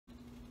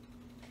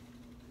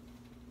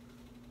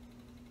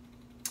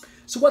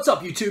So what's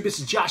up, YouTube? This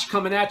is Josh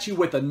coming at you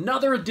with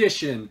another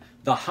edition,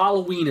 the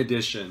Halloween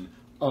edition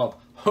of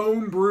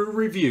Homebrew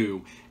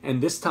Review. And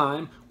this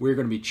time, we're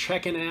going to be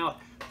checking out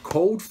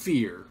Cold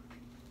Fear.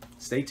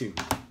 Stay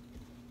tuned.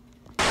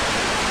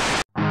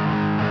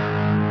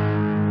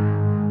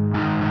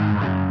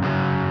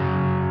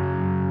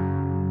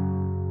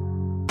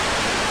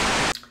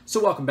 So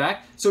welcome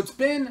back. So it's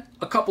been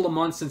a couple of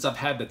months since I've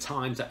had the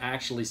time to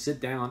actually sit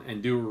down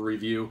and do a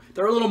review.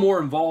 They're a little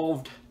more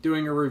involved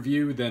doing a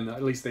review than,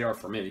 at least they are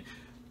for me,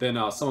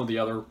 than some of the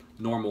other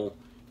normal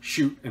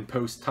shoot and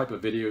post type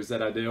of videos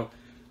that I do.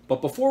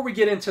 But before we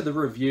get into the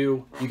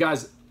review, you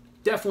guys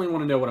definitely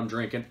want to know what I'm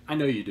drinking. I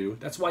know you do.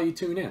 That's why you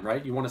tune in,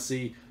 right? You want to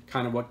see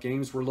kind of what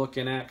games we're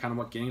looking at, kind of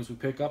what games we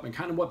pick up, and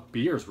kind of what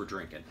beers we're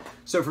drinking.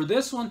 So for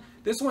this one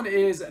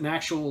is an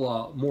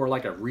actual, more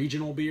like a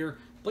regional beer.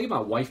 I believe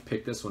my wife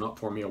picked this one up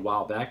for me a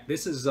while back.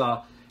 This is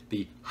the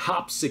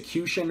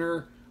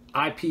HOPSECUTIONER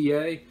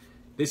IPA.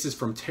 This is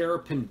from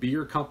Terrapin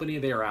Beer Company.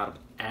 They are out of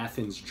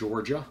Athens,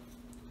 Georgia.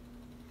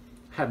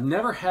 Have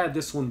never had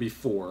this one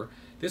before.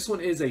 This one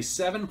is a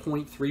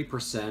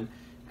 7.3%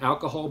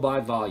 alcohol by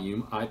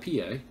volume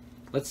IPA.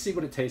 Let's see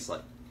what it tastes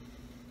like.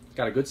 It's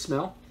got a good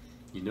smell.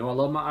 You know I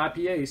love my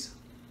IPAs.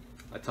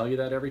 I tell you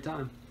that every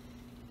time.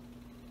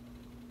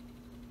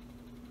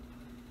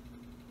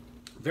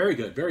 Very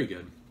good, very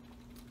good.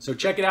 So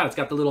check it out. It's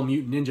got the little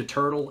Mutant Ninja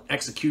Turtle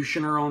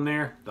Executioner on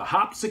there. The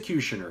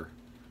HOPSECUTIONER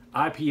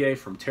IPA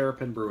from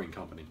Terrapin Brewing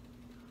Company.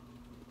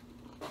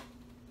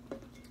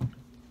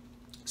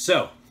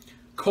 So,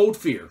 Cold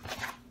Fear.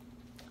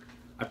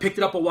 I picked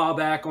it up a while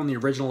back on the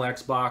original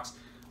Xbox.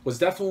 Was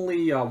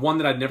definitely one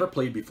that I'd never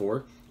played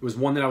before. It was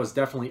one that I was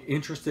definitely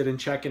interested in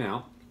checking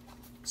out.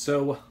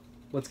 So,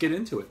 let's get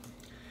into it.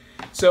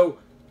 So,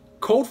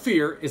 Cold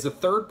Fear is a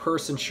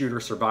third-person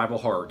shooter survival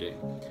horror game.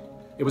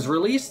 It was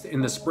released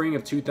in the spring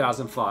of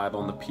 2005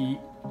 on the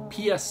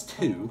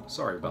PS2.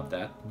 Sorry about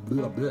that.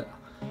 Blah, blah.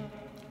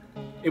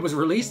 It was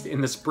released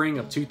in the spring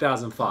of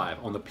 2005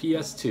 on the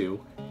PS2,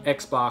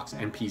 Xbox,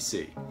 and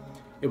PC.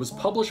 It was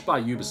published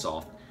by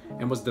Ubisoft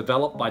and was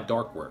developed by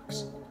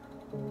Darkworks.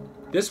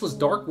 This was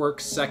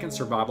Darkworks' second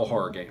survival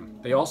horror game.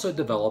 They also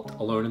developed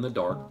Alone in the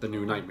Dark: The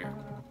New Nightmare.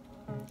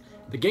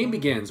 The game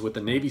begins with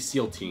the Navy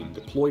SEAL team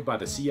deployed by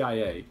the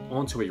CIA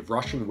onto a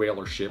Russian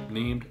whaler ship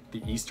named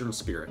the Eastern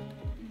Spirit.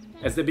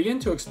 As they begin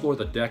to explore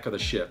the deck of the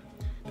ship,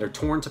 they're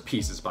torn to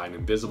pieces by an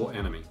invisible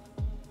enemy.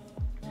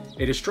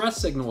 A distress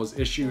signal is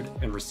issued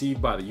and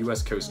received by the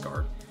U.S. Coast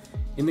Guard.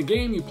 In the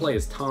game, you play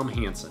as Tom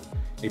Hansen,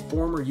 a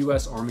former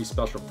U.S. Army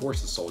Special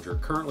Forces soldier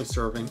currently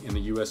serving in the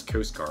U.S.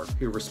 Coast Guard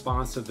who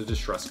responds to the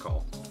distress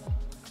call.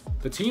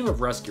 The team of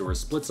rescuers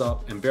splits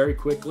up, and very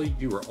quickly,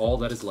 you are all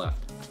that is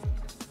left.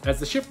 As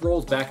the ship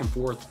rolls back and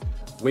forth,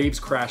 waves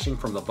crashing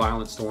from the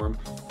violent storm,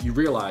 you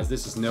realize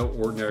this is no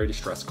ordinary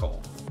distress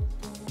call.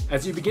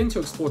 As you begin to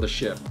explore the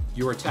ship,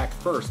 you are attacked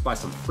first by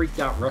some freaked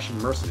out Russian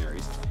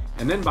mercenaries,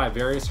 and then by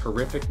various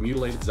horrific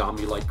mutilated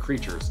zombie-like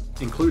creatures,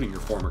 including your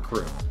former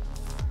crew.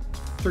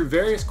 Through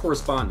various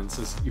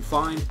correspondences you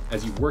find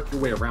as you work your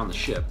way around the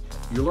ship,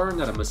 you learn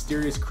that a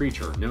mysterious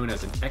creature known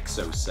as an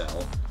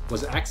exocell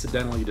was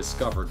accidentally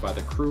discovered by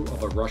the crew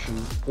of a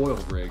Russian oil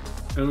rig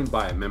owned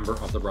by a member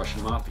of the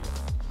Russian mafia.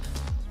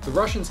 The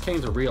Russians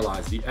came to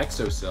realize the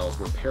exocells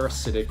were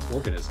parasitic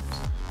organisms,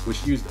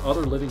 which used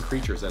other living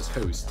creatures as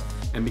hosts,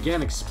 and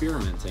began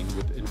experimenting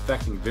with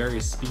infecting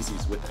various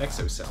species with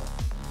exocell.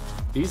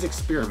 These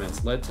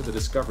experiments led to the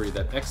discovery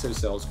that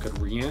exocells could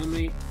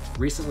reanimate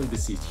recently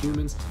deceased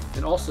humans,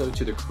 and also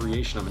to the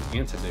creation of an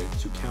antidote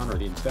to counter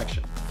the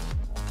infection.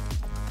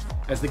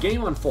 As the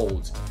game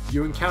unfolds,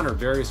 you encounter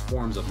various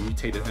forms of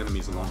mutated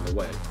enemies along the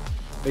way.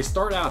 They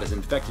start out as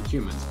infected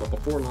humans, but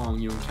before long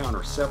you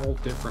encounter several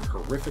different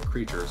horrific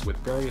creatures with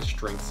various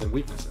strengths and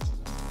weaknesses.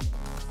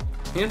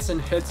 Hansen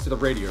heads to the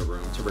radio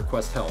room to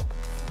request help,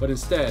 but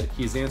instead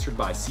he is answered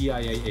by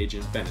CIA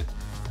agent Bennett,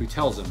 who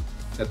tells him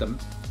that the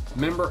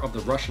member of the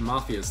Russian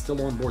mafia is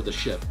still on board the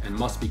ship and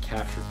must be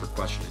captured for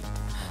questioning.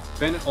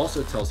 Bennett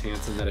also tells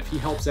Hansen that if he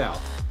helps out,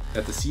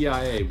 that the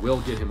CIA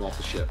will get him off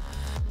the ship.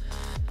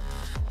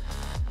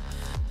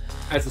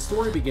 As the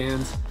story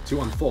begins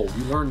to unfold,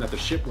 you learn that the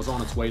ship was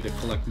on its way to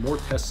collect more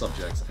test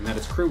subjects and that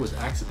its crew was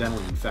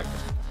accidentally infected.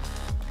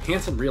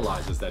 Hansen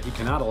realizes that he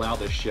cannot allow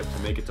this ship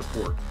to make it to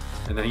port,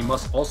 and that he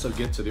must also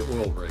get to the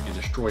oil rig and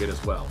destroy it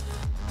as well.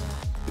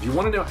 If you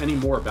want to know any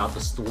more about the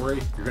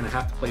story, you're going to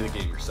have to play the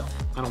game yourself.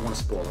 I don't want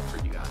to spoil it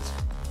for you guys.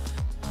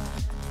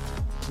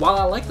 While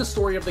I like the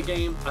story of the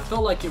game, I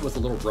felt like it was a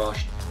little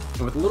rushed,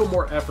 and with a little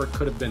more effort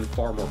could have been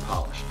far more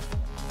polished.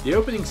 The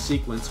opening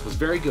sequence was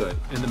very good,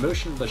 and the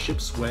motion of the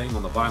ship swaying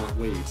on the violent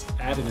waves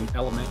added an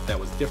element that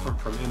was different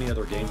from any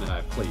other game that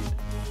I've played.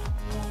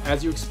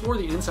 As you explore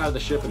the inside of the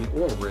ship and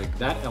the oil rig,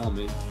 that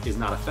element is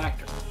not a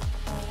factor.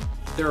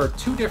 There are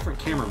two different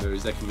camera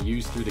modes that can be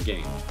used through the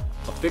game.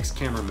 A fixed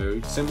camera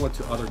mode, similar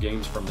to other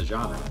games from the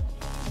genre,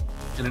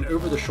 and an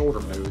over-the-shoulder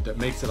mode that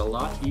makes it a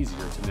lot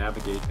easier to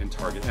navigate and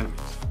target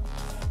enemies.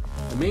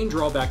 The main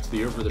drawback to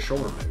the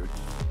over-the-shoulder mode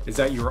is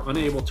that you are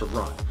unable to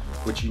run,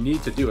 which you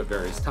need to do at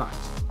various times.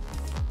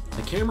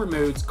 The camera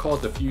modes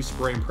caused a few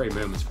spray and pray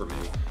moments for me,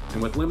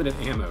 and with limited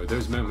ammo,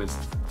 those moments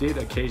did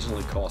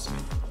occasionally cost me.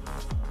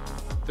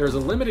 There is a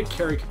limited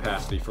carry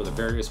capacity for the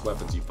various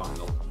weapons you find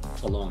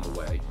along the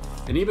way,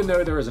 and even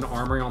though there is an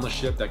armory on the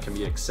ship that can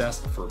be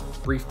accessed for a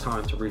brief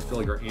time to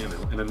refill your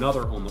ammo and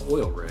another on the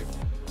oil rig,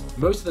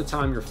 most of the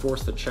time you're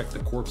forced to check the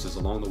corpses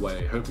along the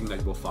way, hoping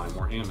that you'll find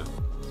more ammo.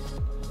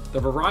 The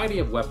variety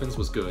of weapons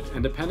was good,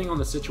 and depending on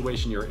the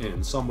situation you're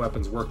in, some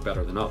weapons work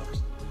better than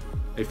others.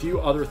 A few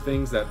other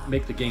things that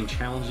make the game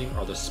challenging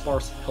are the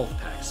sparse health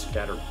packs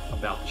scattered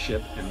about the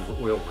ship and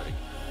the oil rig.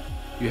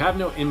 You have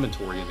no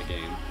inventory in the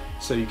game,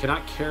 so you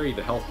cannot carry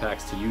the health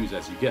packs to use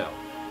as you go.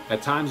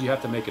 At times you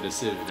have to make a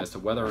decision as to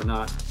whether or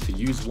not to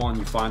use one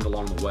you find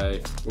along the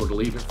way or to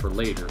leave it for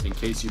later in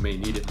case you may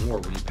need it more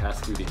when you pass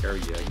through the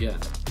area again.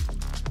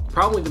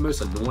 Probably the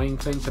most annoying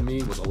thing to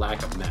me was a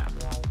lack of map.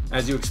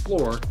 As you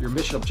explore, your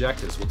mission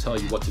objectives will tell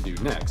you what to do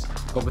next,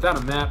 but without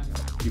a map,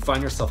 you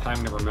find yourself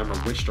having to remember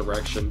which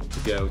direction to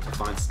go to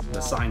find the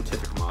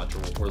scientific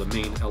module or the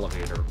main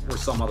elevator or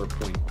some other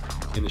point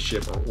in the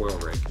ship or oil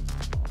rig.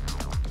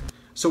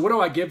 So what do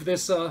I give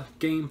this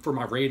game for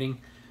my rating?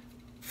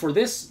 For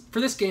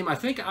this game, I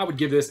think I would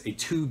give this a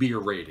 2 beer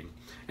rating.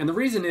 And the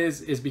reason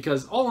is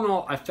because all in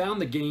all, I found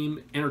the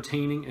game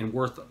entertaining and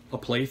worth a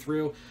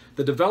playthrough.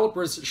 The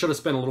developers should have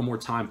spent a little more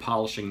time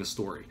polishing the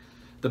story.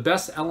 The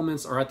best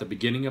elements are at the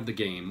beginning of the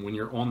game when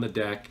you're on the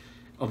deck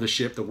of the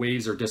ship. The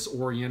waves are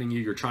disorienting you.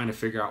 You're trying to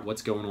figure out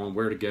what's going on,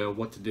 where to go,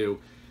 what to do.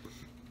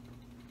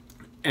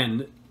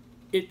 And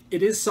it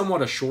is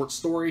somewhat a short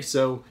story,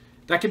 so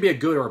that could be a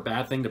good or a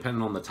bad thing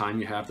depending on the time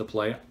you have to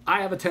play.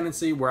 I have a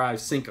tendency where I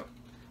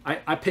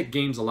pick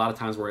games a lot of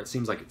times where it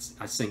seems like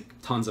I sink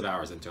tons of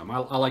hours into them.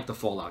 I like the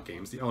Fallout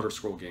games, the Elder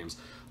Scroll games,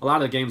 a lot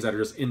of the games that are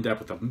just in-depth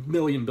with a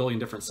million billion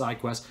different side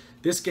quests.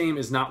 This game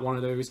is not one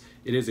of those.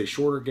 It is a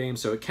shorter game,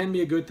 so it can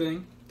be a good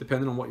thing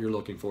depending on what you're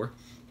looking for.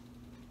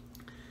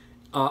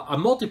 A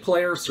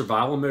multiplayer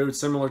survival mode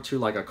similar to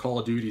like a Call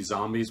of Duty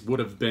Zombies would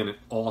have been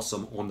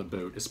awesome on the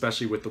boat,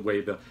 especially with the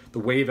way the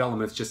wave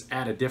elements just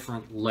add a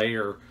different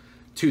layer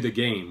to the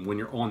game when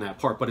you're on that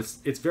part. But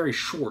it's very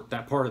short.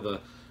 That part of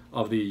the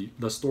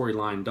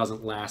storyline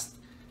doesn't last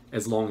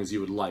as long as you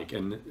would like,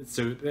 and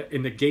so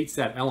it negates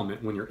that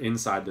element when you're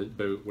inside the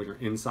boat, when you're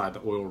inside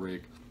the oil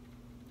rig.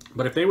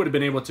 But if they would have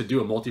been able to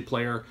do a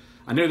multiplayer,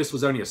 I know this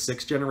was only a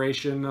 6th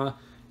generation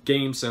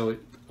game, so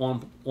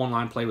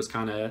online play was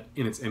kind of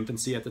in its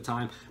infancy at the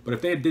time, but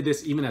if they did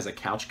this even as a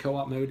couch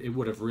co-op mode, it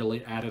would have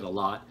really added a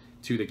lot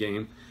to the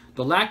game.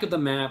 The lack of the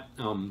map,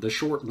 the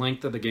short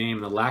length of the game,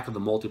 and the lack of the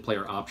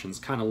multiplayer options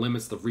kind of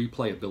limits the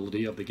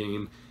replayability of the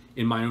game,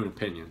 in my own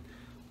opinion.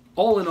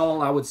 All in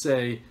all, I would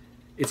say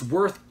it's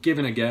worth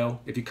giving a go.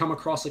 If you come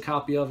across a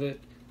copy of it,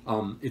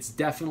 it's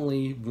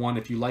definitely one,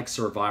 if you like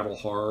survival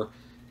horror,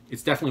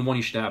 it's definitely one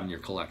you should have in your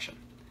collection.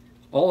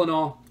 All in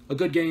all, a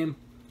good game.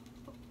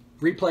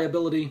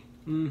 Replayability,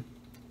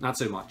 not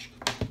so much.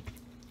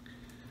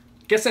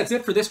 Guess that's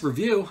it for this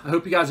review. I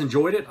hope you guys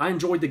enjoyed it. I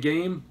enjoyed the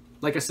game.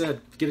 Like I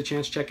said, if you get a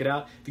chance, check it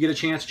out. If you get a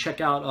chance, check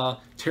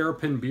out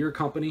Terrapin Beer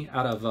Company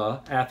out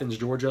of Athens,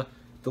 Georgia.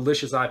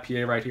 Delicious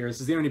IPA right here. This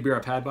is the only beer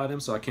I've had by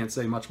them, so I can't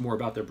say much more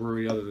about their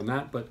brewery other than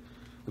that. But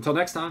until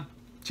next time,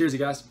 cheers, you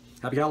guys.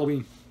 Happy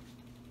Halloween.